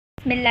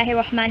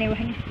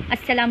Bismillahirrahmanirrahim.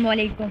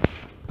 Assalamualaikum.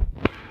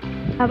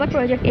 Our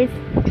project is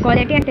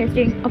quality and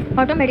testing of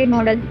automated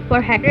model for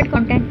headed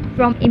content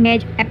from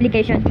image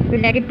application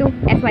related to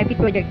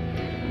SYP project.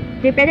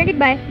 Represented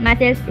by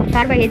myself,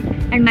 Sarvahid,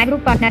 and my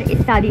group partner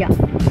is Sadia.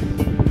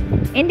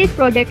 In this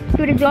project,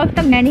 to resolve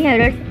the many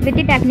errors with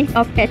the techniques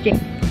of testing.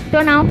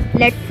 So now,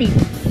 let's see.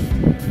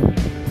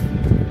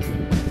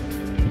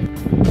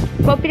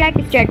 Copyright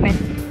statement.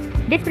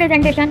 This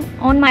presentation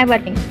on my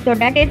working, so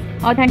that is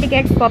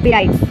authenticate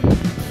copyright.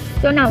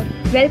 So now,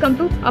 welcome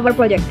to our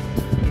project.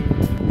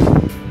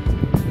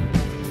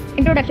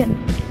 Introduction.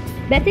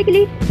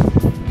 Basically,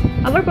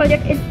 our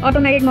project is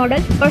automated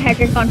models for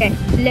headed content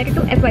related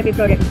to FYP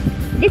project.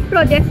 This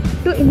project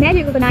to image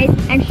recognize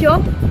and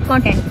show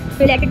content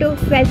related to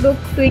Facebook,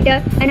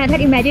 Twitter, and other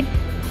images.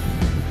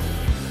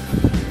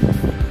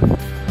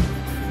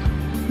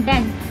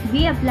 Then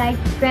we applied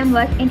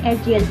framework in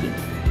SDLC.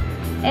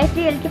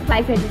 SDL के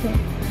 5 phases हैं,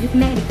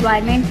 जिसमें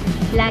requirement,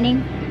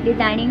 planning,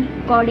 designing,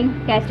 coding,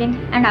 testing,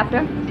 and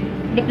after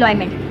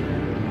deployment.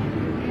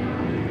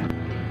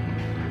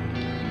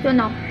 So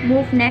now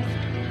move next.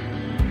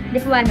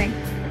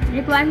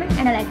 Requirement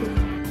analysis.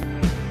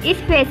 इस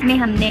phase में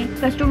हमने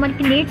customer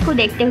की needs को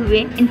देखते हुए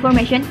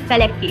इंफॉर्मेशन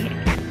कलेक्ट की है.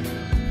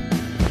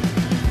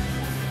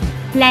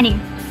 Planning.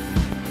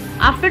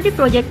 After the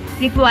project,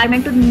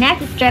 requirement to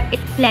next step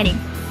is planning.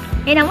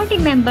 In our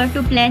team member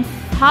to plan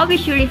how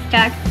we should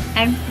start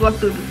and what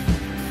to do.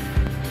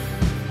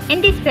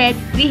 In this phase,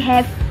 we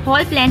have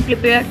whole plan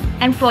prepared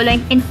and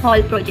following in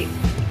whole project.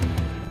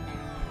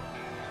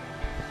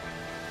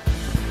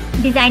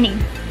 Designing.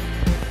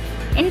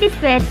 In this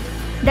phase,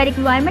 the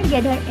requirement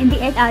gathered in the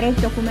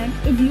HRS document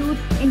is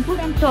used input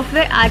and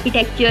software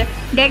architecture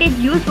that is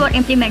used for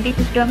implementing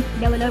system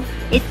developed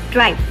is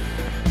tried.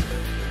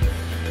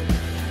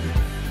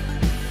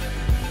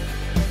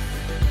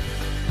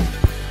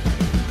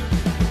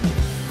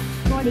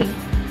 Coding.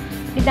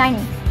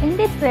 Designing. In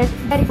this phase,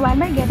 the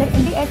requirement gathered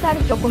in the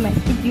SRS document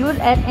is used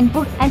as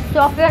input and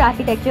software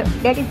architecture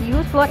that is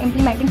used for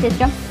implementing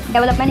system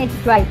development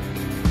is tried.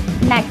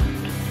 Next.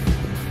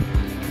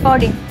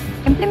 Coding.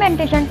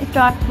 Implementation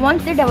starts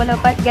once the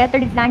developer gets the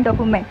design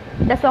document.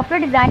 The software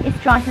design is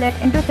translated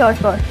into source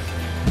code.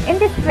 In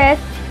this phase,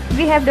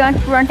 we have done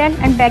front-end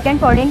and back-end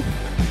coding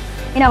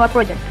in our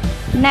project.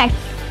 Next,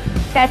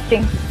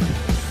 testing.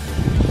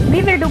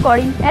 We will do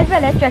coding as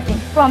well as testing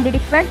from the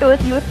different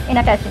tools used in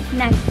a testing.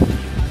 Next,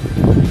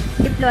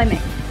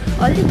 deployment.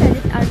 All the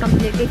phases are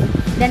completed.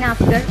 Then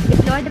after,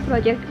 deploy the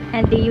project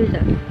and the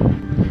user.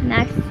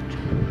 Next,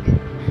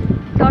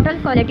 total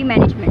quality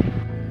management.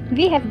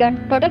 We have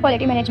done total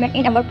quality management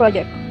in our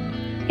project.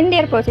 In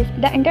their process,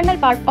 the internal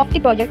part of the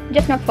project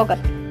just not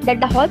focused, that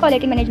the whole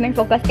quality management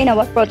focus in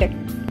our project.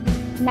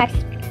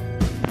 Next,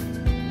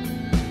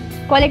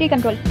 quality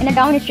control in the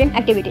downstream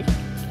activities.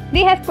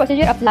 We have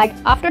procedure applied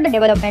after the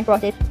development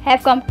process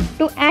have come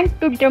to end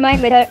to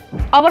determine whether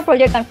our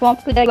project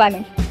conforms to the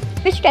requirements,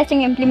 which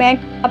testing implement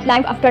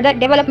applying after the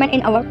development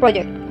in our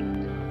project.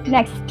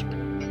 Next,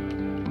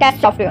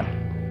 test software.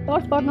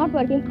 Source code not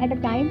working at a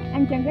time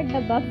and generate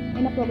the bugs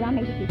in a program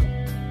execution.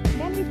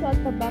 Then we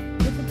solve the bug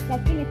with the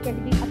testing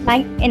strategy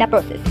applying in a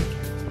process.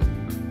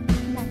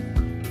 Next,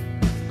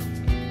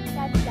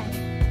 start design.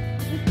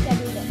 We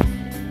schedule them.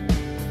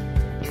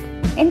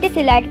 In this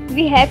slide,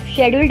 we have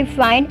schedule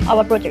defined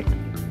our project.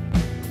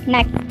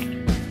 Next,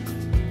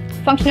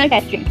 functional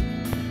testing.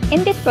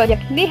 In this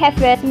project, we have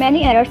faced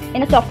many errors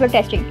in the software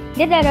testing.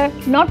 This error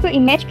not to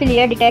image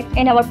clear detect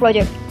in our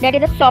project, that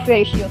is a software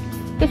issue.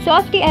 To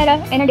solve the error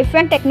in a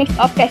different techniques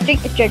of testing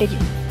strategy.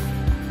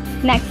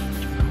 Next,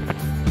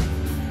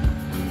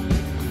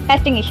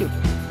 testing issue.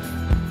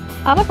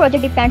 Our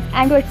project depends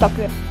Android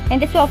software,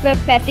 and this software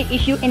faced the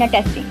issue in a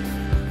testing.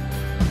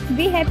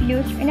 We have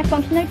used in a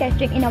functional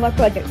testing in our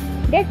project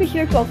that we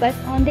should focus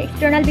on the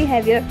external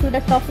behavior to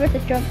the software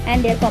system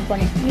and their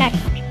components.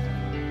 Next,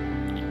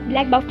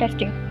 black box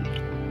testing.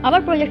 Our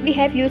project we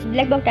have used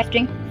black box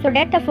testing so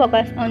that the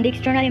focus on the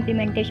external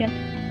implementation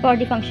for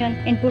the function,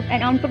 input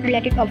and output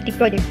related of the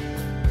project.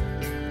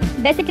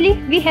 Basically,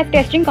 we have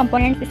testing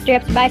components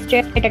steps by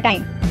step at a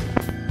time.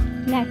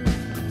 Next,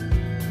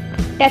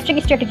 testing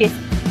strategies.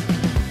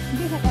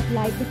 We have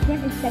applied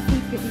different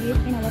testing strategies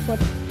in our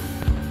project.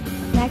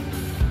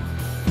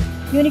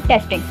 Next, unit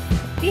testing.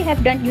 We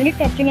have done unit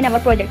testing in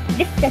our project.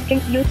 This testing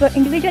is used for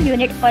individual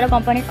unit or a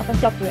component of a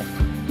software.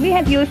 We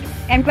have used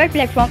Android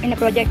platform in the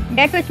project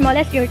that was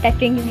smallest unit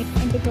testing units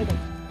in the project.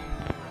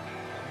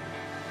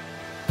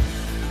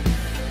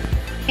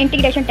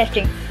 Integration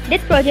testing.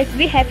 This project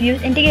we have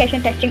used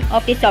integration testing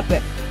of the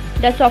software.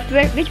 The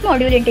software which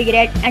module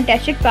integrate and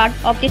tested part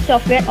of the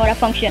software or a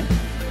function.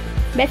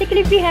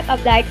 Basically, we have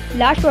applied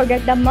large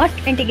project the must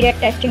integrate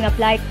testing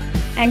applied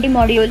and the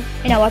module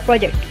in our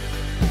project.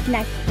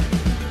 Next,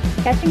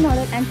 testing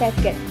model and test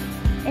case.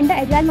 In the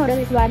agile model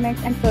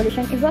requirements and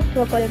solution involves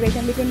through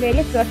collaboration between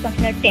various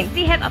cross-functional teams.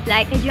 We have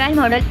applied agile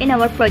model in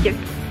our project.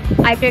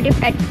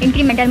 Iterative and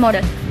incremental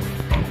model.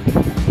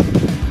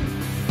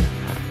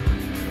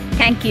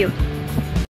 Thank you.